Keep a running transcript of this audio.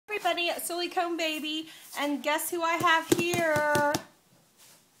Sunny at SillyConeBaby, and guess who I have here?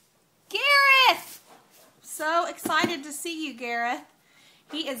 Gareth! So excited to see you, Gareth.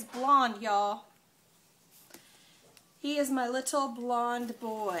 He is blonde, y'all. He is my little blonde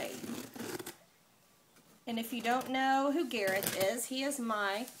boy. And if you don't know who Gareth is, he is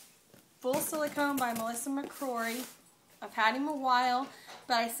my full silicone by Melissa McCrory. I've had him a while,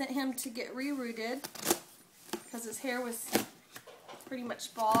 but I sent him to get re-rooted because his hair was pretty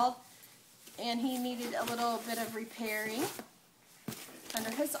much bald and he needed a little bit of repairing under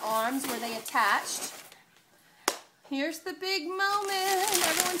his arms where they attached. Here's the big moment.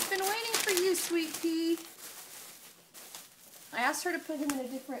 Everyone's been waiting for you, sweet pea. I asked her to put him in a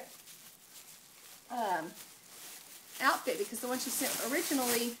different outfit because the one she sent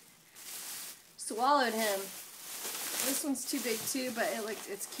originally swallowed him. This one's too big too, but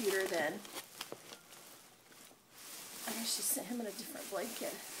it's cuter than. I guess she sent him in a different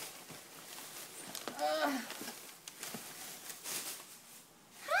blanket. Hi,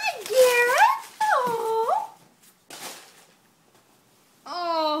 Gareth. Oh.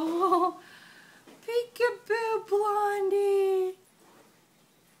 Oh. Peekaboo, Blondie.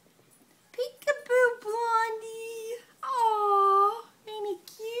 Peekaboo, Blondie. Oh, ain't he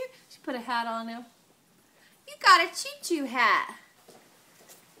cute? She put a hat on him. You got a choo-choo hat.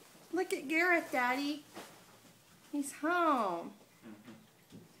 Look at Gareth, Daddy. He's home.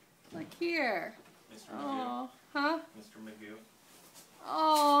 Look here. Mr. Oh, huh? Mr. Magoo.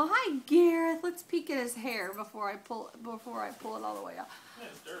 Oh, hi, Gareth. Let's peek at his hair before I pull it all the way out.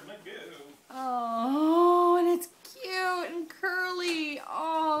 Mr. Magoo. Oh, and it's cute and curly.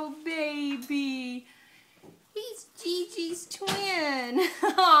 Oh, baby. He's Gigi's twin.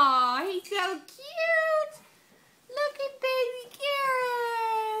 Oh, he's so cute. Look at baby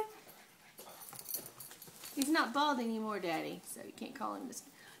Gareth. He's not bald anymore, Daddy, so you can't call him this.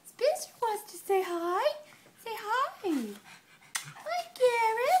 Spencer wants to say hi. Say hi. Hi,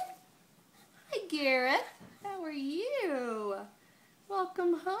 Gareth. Hi, Gareth. How are you?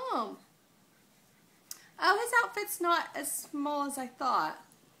 Welcome home. Oh, his outfit's not as small as I thought.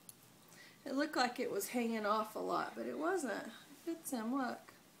 It looked like it was hanging off a lot, but it wasn't. It fits him,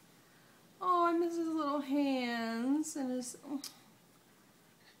 look. Oh, I miss his little hands and his... Oh,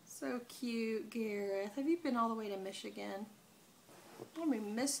 so cute, Gareth. Have you been all the way to Michigan? Oh, we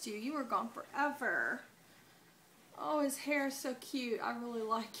missed you. You were gone forever. Oh, his hair is so cute. I really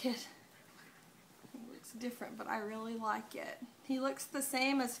like it. It looks different, but I really like it. He looks the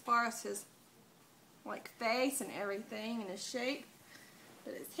same as far as his face and everything and his shape.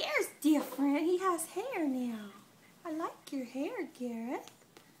 But his hair's different. He has hair now. I like your hair, Gareth.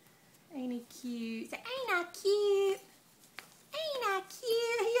 Ain't he cute? Say, ain't I cute? Ain't I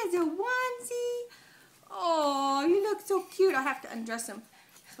cute? He has a onesie. Oh, you look so cute. I have to undress him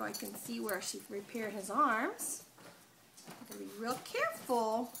so I can see where she repaired his arms. I have to be real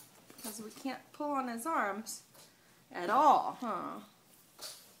careful because we can't pull on his arms at all, huh?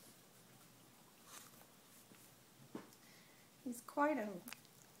 He's quite a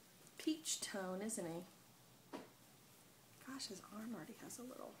peach tone, isn't he? Gosh, his arm already has a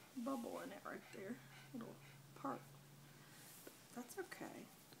little bubble in it right there. Little part. But that's okay.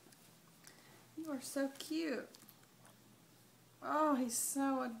 You are so cute. Oh, he's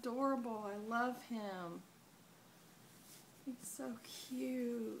so adorable. I love him. He's so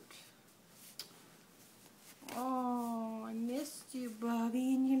cute. Oh, I missed you,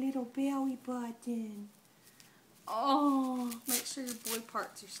 Bubby, and your little belly button. Oh, make sure your boy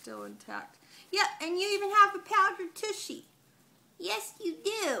parts are still intact. Yep, and you even have a powdered tushy. Yes, you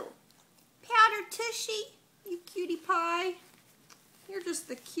do. Powdered tushy, you cutie pie. You're just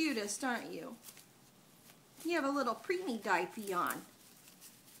the cutest, aren't you? You have a little preemie diaper on.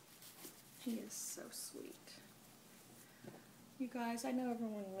 He is so sweet. You guys, I know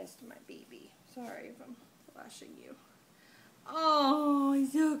everyone missed my baby. Sorry if I'm flashing you. Oh,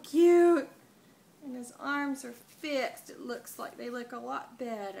 he's so cute. And his arms are fixed. It looks like they look a lot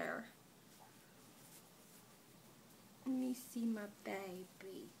better. Let me see my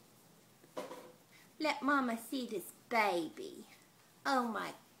baby. Let Mama see this baby. Oh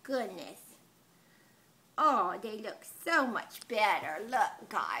my goodness. Oh, they look so much better. Look,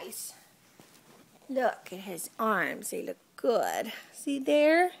 guys. Look at his arms. They look good. See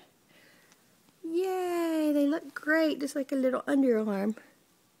there? Yay, they look great. Just like a little underarm.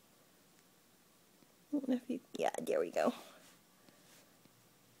 I don't know if you... Yeah, there we go.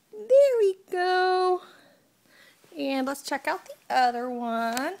 There we go. And let's check out the other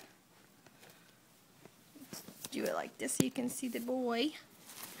one. Let's do it like this so you can see the boy.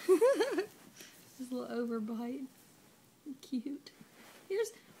 His little overbite. Cute.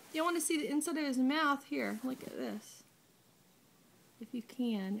 Here's You want to see the inside of his mouth? Here, look at this. If you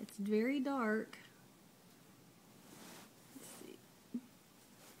can. It's very dark. Let's see.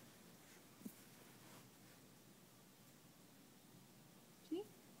 See?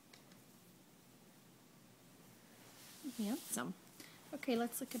 Handsome. Okay,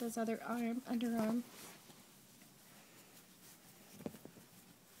 let's look at his other arm, underarm.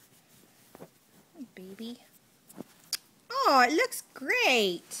 Hi, baby. Oh, it looks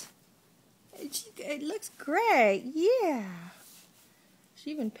great. It looks great. Yeah.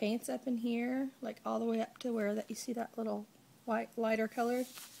 She even paints up in here, like all the way up to where that you see that little white, lighter colored.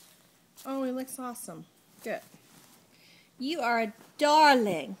 Oh, it looks awesome. Good. You are a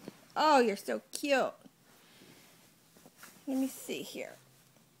darling. Oh, you're so cute. Let me see here.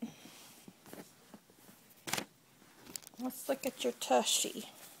 Let's look at your tushy.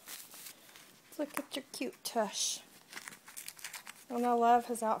 Let's look at your cute tush. And I love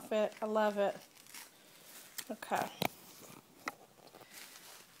his outfit. I love it. Okay.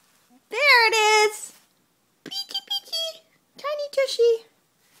 There it is! Peachy peachy! Tiny tushy!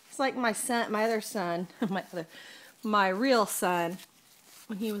 It's like my son, my other son, my real son.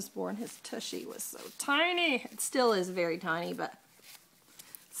 When he was born, his tushy was so tiny. It still is very tiny, but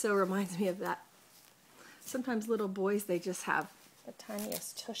it so reminds me of that. Sometimes little boys, they just have the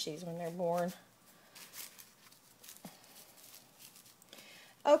tiniest tushies when they're born.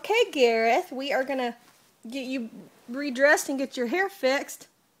 Okay, Gareth, we are going to get you redressed and get your hair fixed.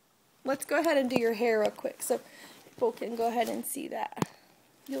 Let's go ahead and do your hair real quick so people can go ahead and see that.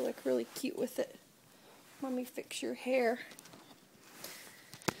 You look really cute with it. Let me fix your hair.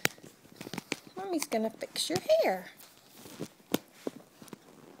 Mommy's going to fix your hair.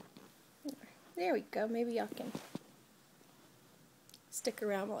 There we go. Maybe y'all can stick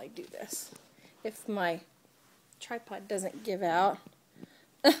around while I do this. If my tripod doesn't give out.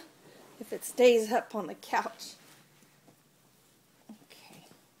 If it stays up on the couch. Okay.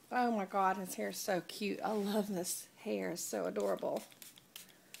 Oh my God, his hair is so cute. I love this hair. It's so adorable.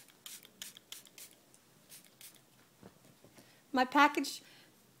 My package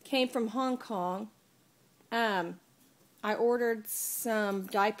came from Hong Kong. I ordered some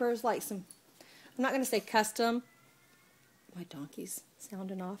diapers, like some, I'm not going to say custom. My donkey's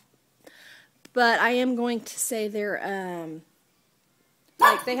sounding off. But I am going to say they're,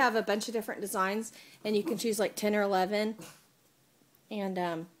 like they have a bunch of different designs, and you can choose like 10 or 11.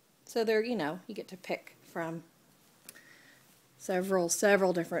 And so they're, you know, you get to pick from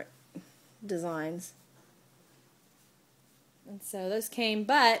several different designs. And so those came,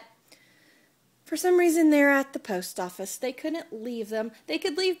 but for some reason they're at the post office. They couldn't leave them. They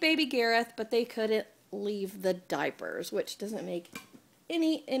could leave baby Gareth, but they couldn't leave the diapers, which doesn't make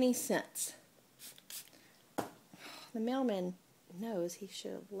any sense. The mailman knows he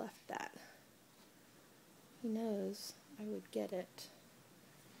should have left that. He knows I would get it.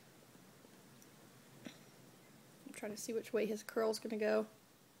 I'm trying to see which way his curl's going to go.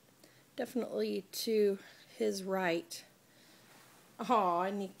 Definitely to his right. Oh,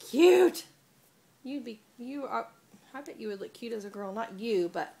 isn't he cute? I bet you would look cute as a girl. Not you,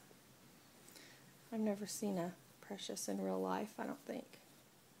 but I've never seen a Precious in real life, I don't think.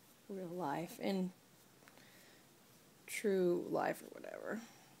 Real life. In true life or whatever.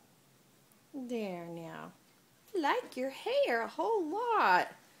 There now. I like your hair a whole lot.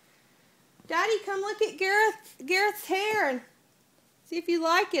 Daddy, come look at Gareth's hair and see if you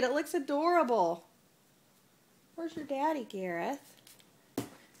like it. It looks adorable. Where's your daddy, Gareth?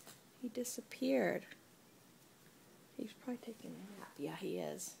 He disappeared. He's probably taking a nap. Yeah, he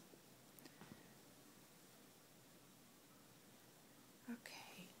is.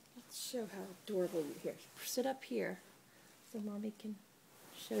 Okay, let's show how adorable you are. Sit up here so Mommy can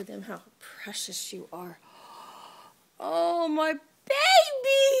show them how precious you are. Oh, my baby!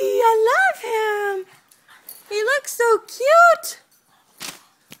 I love him! He looks so cute!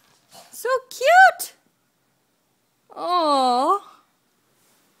 So cute! Oh.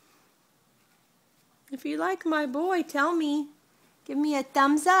 If you like my boy, tell me. Give me a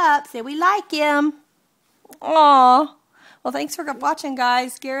thumbs up. Say we like him. Aw. Well, thanks for watching,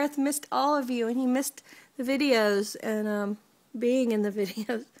 guys. Gareth missed all of you, and he missed the videos and being in the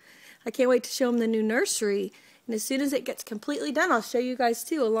videos. I can't wait to show him the new nursery. And as soon as it gets completely done, I'll show you guys,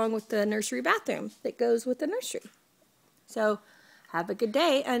 too, along with the nursery bathroom that goes with the nursery. So, have a good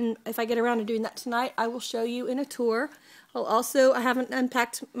day. And if I get around to doing that tonight, I will show you in a tour. I haven't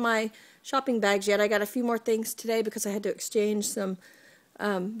unpacked my shopping bags yet. I got a few more things today because I had to exchange some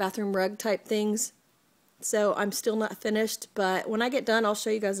bathroom rug type things. So I'm still not finished, but when I get done, I'll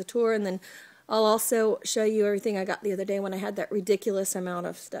show you guys a tour, and then I'll also show you everything I got the other day when I had that ridiculous amount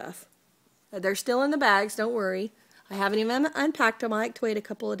of stuff. They're still in the bags, don't worry. I haven't even unpacked them. I like to wait a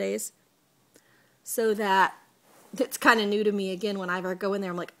couple of days so that it's kind of new to me again. Whenever I go in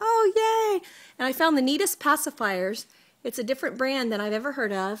there, I'm like, oh, yay. And I found the neatest pacifiers. It's a different brand than I've ever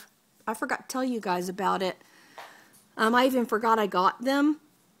heard of. I forgot to tell you guys about it. I even forgot I got them.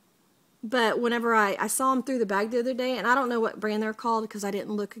 But whenever I saw them through the bag the other day, and I don't know what brand they're called because I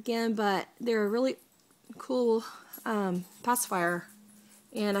didn't look again, but they're a really cool pacifier.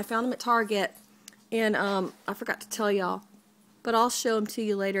 And I found them at Target. And I forgot to tell y'all. But I'll show them to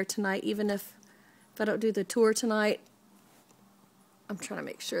you later tonight, even if I don't do the tour tonight. I'm trying to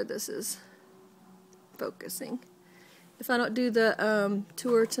make sure this is focusing. If I don't do the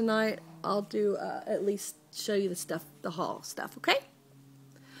tour tonight, I'll do at least show you the stuff, the haul stuff, okay?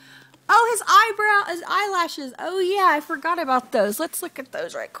 Oh, his eyelashes. Oh, yeah, I forgot about those. Let's look at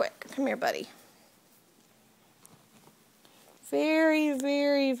those right quick. Come here, buddy. Very,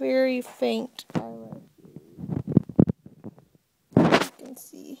 very, very faint eyelashes. You can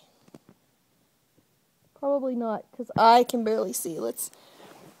see. Probably not, because I can barely see. Let's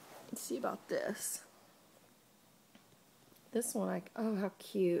see about this. This one, oh, how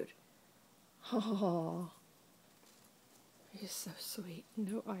cute. Oh. He's so sweet.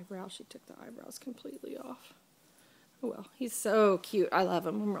 No eyebrows. She took the eyebrows completely off. Oh well, he's so cute. I love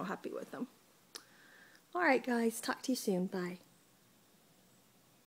him. I'm real happy with him. Alright guys, talk to you soon. Bye.